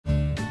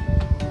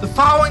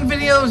following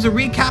video is a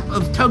recap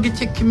of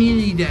Togetic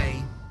Community Day.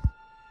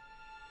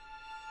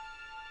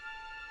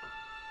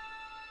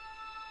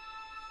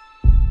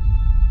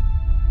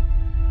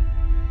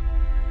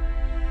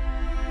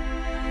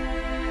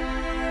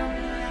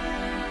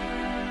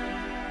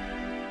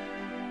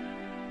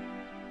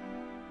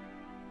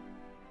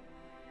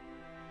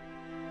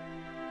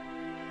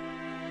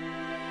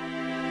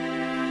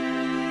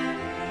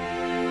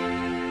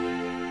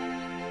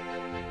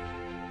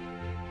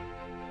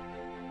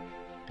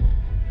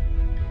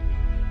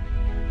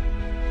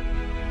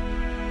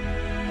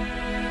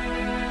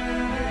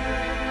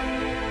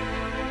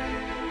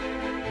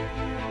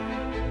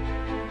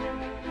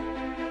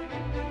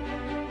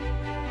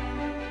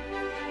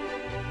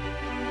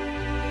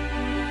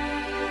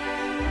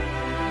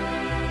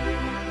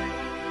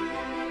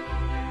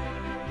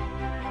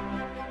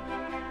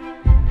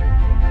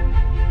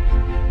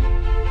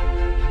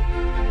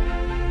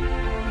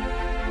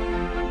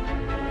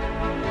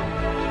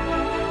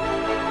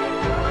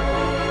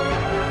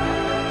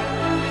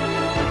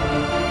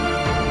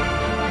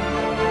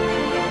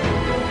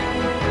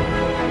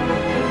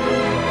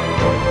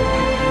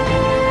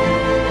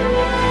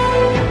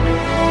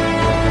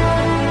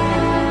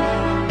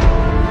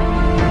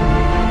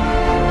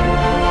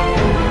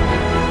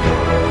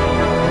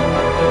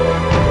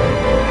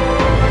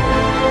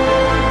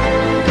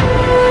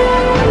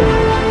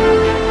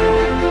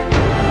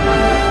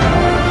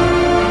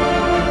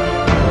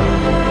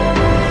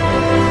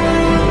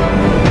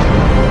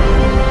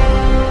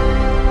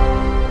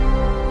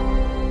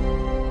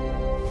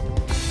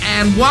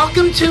 And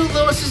welcome to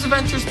Lewis's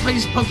Adventures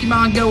Plays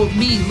Pokemon Go with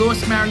me,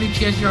 Lewis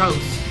Marinucci, as your host.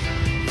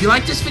 If you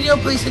like this video,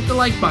 please hit the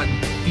like button.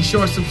 Be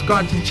sure to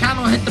subscribe to the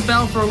channel and hit the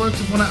bell for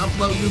alerts of when I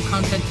upload new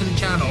content to the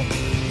channel,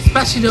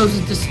 especially those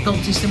with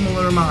disabilities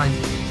similar to mine.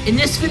 In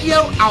this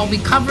video, I'll be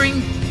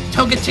covering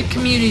Togetic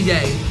Community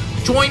Day.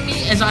 Join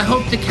me as I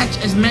hope to catch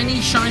as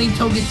many shiny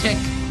Togetic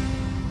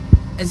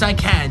as I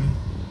can.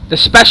 The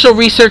special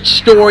research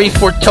story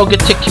for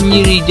Togetic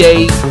Community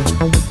Day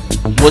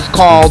was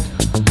called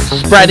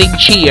Spreading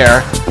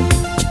Cheer,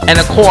 and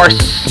of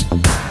course,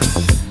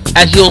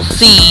 as you'll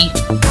see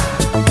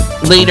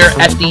later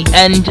at the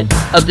end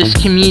of this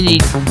Community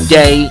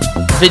Day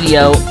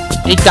video,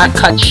 it got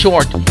cut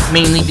short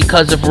mainly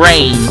because of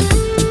rain.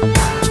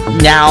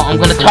 Now I'm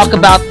going to talk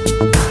about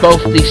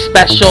both the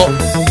special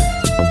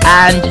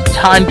and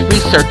timed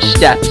research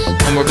steps,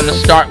 and we're going to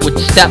start with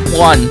step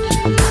 1.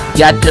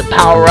 You had to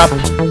power up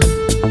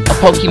a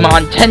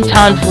Pokemon 10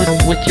 times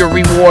with your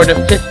reward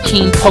of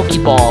 15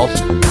 Pokeballs.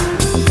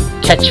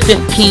 Catch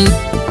 15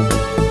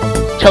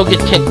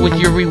 Togetic with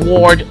your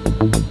reward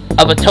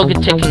of a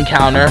Togetic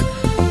encounter,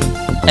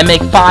 and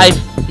make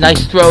 5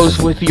 nice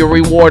throws with your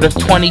reward of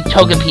 20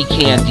 Togepi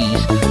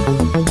candies.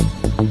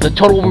 The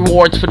total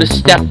rewards for the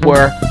step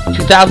were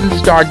 2,000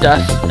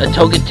 Stardust, a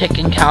Togetic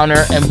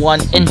encounter, and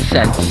 1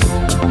 Incense.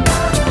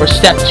 For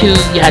step 2,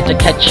 you had to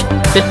catch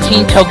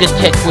 15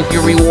 Togetic with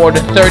your reward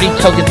of 30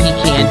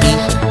 Togepi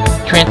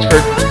candies,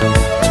 transfer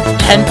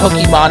 10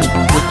 Pokemon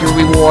with your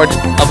reward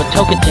of a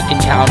Togetic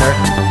encounter,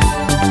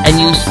 and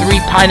use 3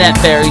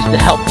 Pineapple Berries to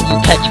help you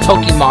catch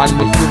Pokemon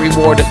with your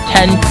reward of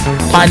 10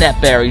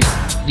 Pineapple Berries.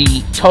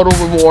 The total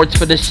rewards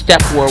for this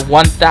step were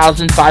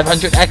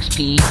 1,500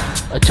 XP,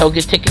 a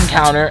Togetic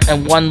encounter,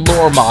 and 1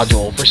 lure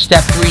module. For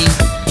step 3,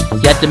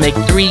 you had to make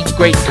 3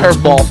 great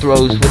curveball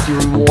throws with your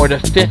reward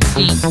of 50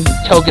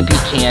 Togepi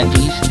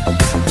candies,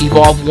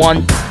 evolve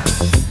 1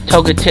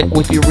 Togetic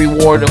with your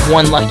reward of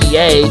 1 lucky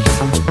egg,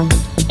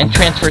 and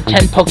transfer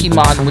 10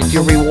 Pokemon with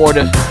your reward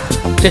of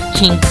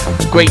 15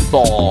 Great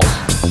Balls.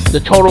 The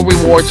total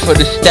rewards for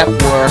this step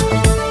were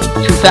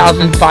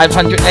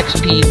 2,500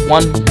 XP,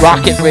 1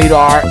 Rocket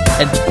Radar,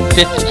 and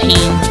 15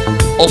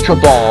 Ultra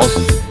Balls.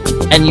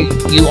 And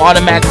you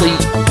automatically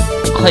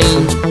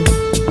claim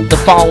the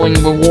following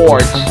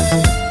rewards: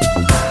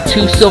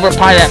 2 Silver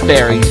Pineapple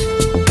Berries,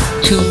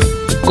 2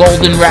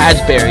 Golden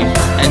Raspberries,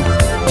 and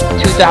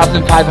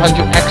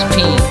 2,500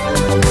 XP,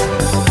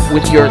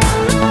 with your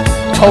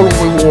total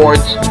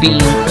rewards being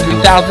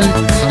 3,000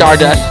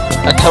 Stardust,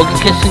 a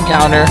Togekiss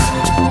encounter,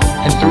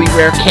 and 3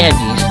 rare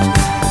candies.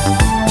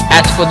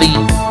 As for the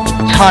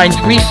timed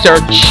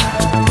research,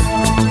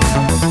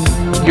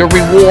 your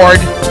reward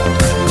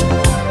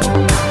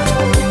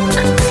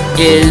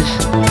is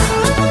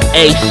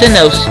a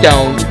Sinnoh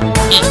Stone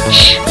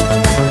each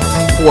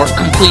for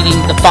completing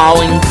the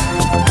following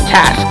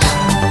tasks.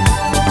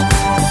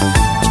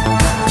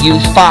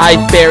 Use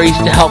 5 berries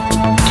to help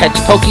catch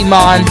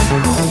Pokemon,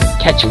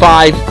 catch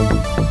 5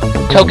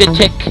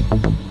 Togetic,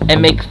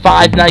 and make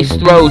 5 nice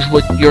throws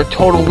with your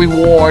total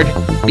reward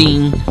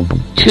being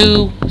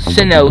 2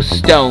 Sinnoh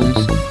Stones.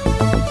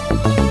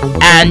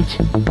 And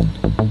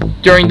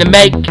during the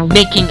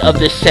making of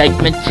this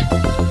segment,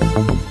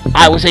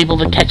 I was able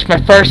to catch my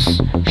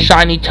first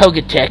shiny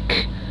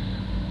Togetic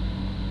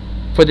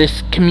for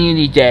this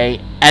Community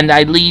Day, and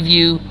I leave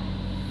you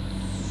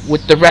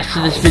with the rest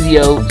of this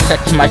video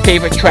set to my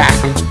favorite track,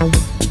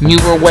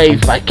 Newer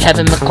Wave by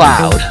Kevin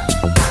MacLeod.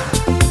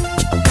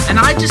 And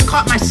I just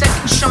caught my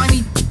second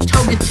shiny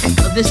Togetic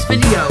of this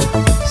video.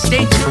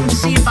 Stay tuned to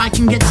see if I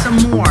can get some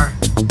more.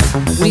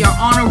 We are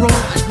on a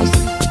roll as we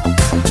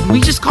speak.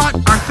 We just caught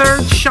our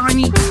third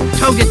shiny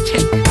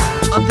Togetic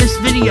of this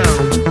video.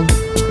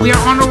 We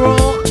are on a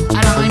roll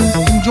and I'm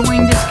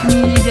enjoying this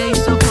community day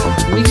so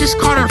far. We just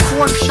caught our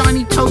fourth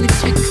shiny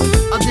Togetic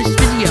of this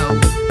video.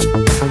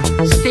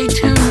 Stay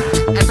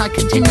tuned as I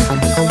continue to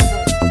be on a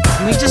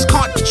roll. We just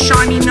caught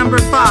shiny number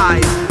 5.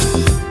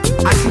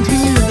 I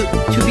continue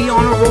to be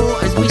on a roll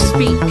as we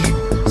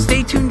speak.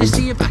 Stay tuned to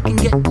see if I can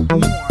get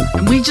more.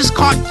 And we just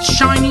caught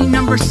shiny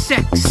number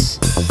 6.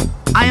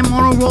 I am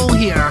on a roll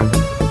here.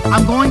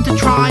 I'm going to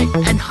try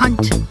and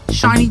hunt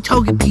shiny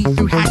Togepi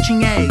through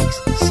hatching eggs.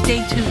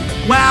 Stay tuned.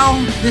 Well,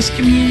 this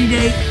community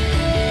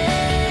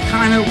day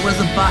kind of was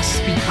a bust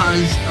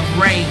because of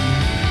rain.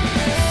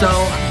 So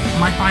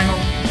my final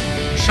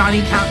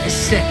shiny count is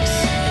 6.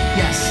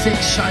 Yes, 6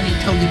 shiny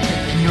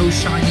Togetic and no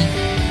shiny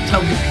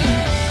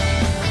Togepi.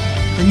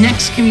 The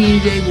next community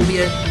day will be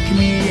a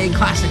community day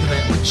classic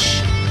event,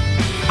 which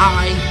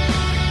I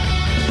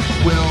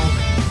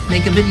will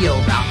make a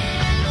video about.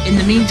 In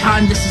the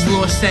meantime, this is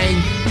Lewis saying,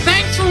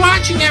 thanks for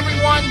watching,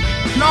 everyone.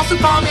 You can also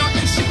follow me on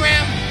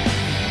Instagram,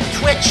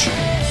 Twitch,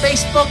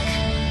 Facebook,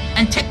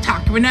 and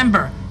TikTok.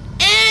 Remember,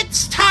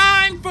 it's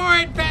time for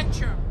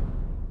adventure.